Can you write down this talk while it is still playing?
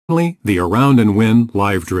Finally, the Around and Win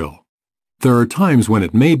live drill. There are times when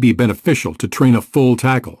it may be beneficial to train a full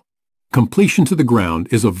tackle. Completion to the ground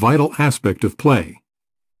is a vital aspect of play.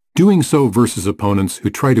 Doing so versus opponents who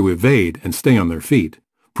try to evade and stay on their feet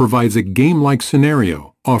provides a game-like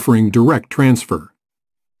scenario offering direct transfer.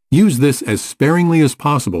 Use this as sparingly as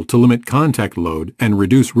possible to limit contact load and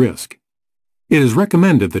reduce risk. It is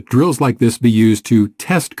recommended that drills like this be used to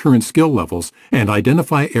test current skill levels and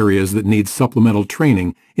identify areas that need supplemental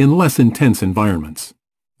training in less intense environments.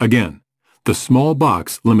 Again, the small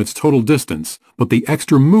box limits total distance, but the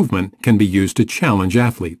extra movement can be used to challenge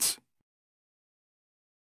athletes.